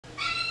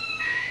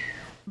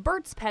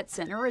Bert's Pet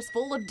Center is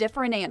full of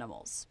different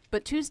animals,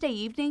 but Tuesday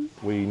evening,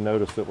 we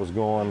noticed it was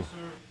gone.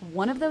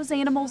 one of those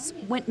animals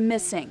went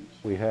missing.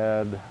 We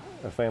had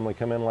a family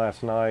come in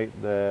last night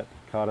that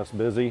caught us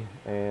busy,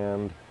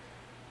 and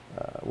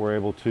were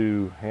able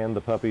to hand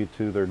the puppy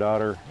to their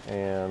daughter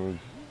and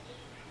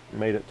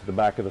made it to the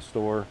back of the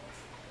store,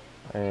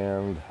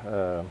 and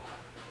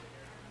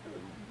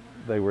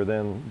they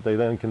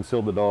then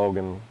concealed the dog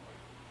and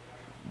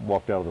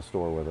walked out of the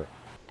store with it.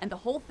 And the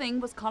whole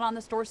thing was caught on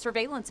the store's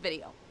surveillance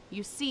video.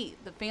 You see,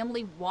 the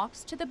family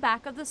walks to the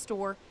back of the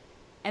store,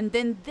 and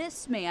then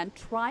this man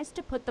tries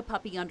to put the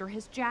puppy under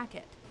his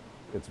jacket.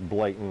 It's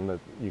blatant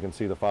that you can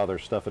see the father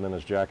stuff it in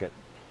his jacket.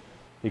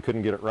 He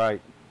couldn't get it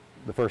right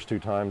the first 2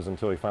 times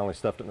until he finally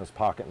stuffed it in his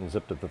pocket and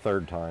zipped it the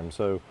 3rd time.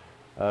 So,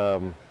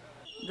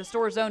 the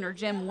store's owner,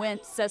 Jim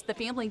Wentz, says the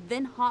family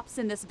then hops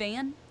in this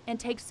van and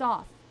takes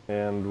off.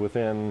 and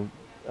within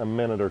a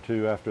minute or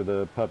 2 after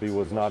the puppy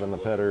was not in the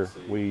petter,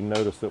 we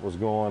noticed it was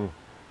gone.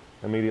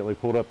 Immediately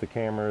pulled up the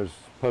cameras,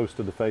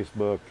 posted to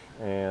Facebook,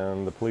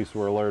 and the police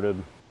were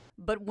alerted.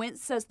 But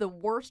Wentz says the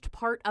worst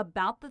part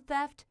about the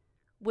theft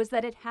was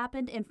that it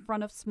happened in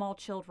front of small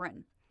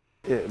children.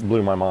 It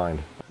blew my mind.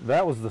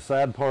 That was the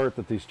sad part,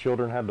 that these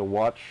children had to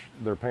watch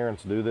their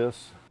parents do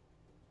this.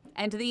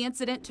 And the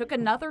incident took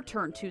another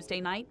turn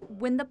Tuesday night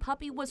when the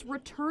puppy was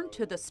returned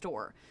to the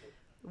store.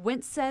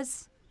 Wentz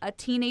says a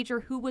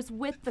teenager who was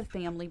with the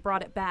family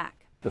brought it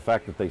back. The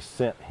fact that they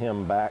sent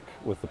him back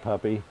with the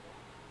puppy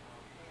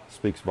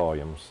speaks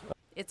volumes.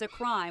 It's a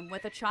crime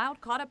with a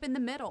child caught up in the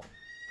middle,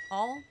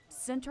 all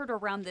centered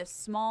around this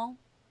small,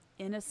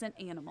 innocent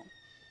animal.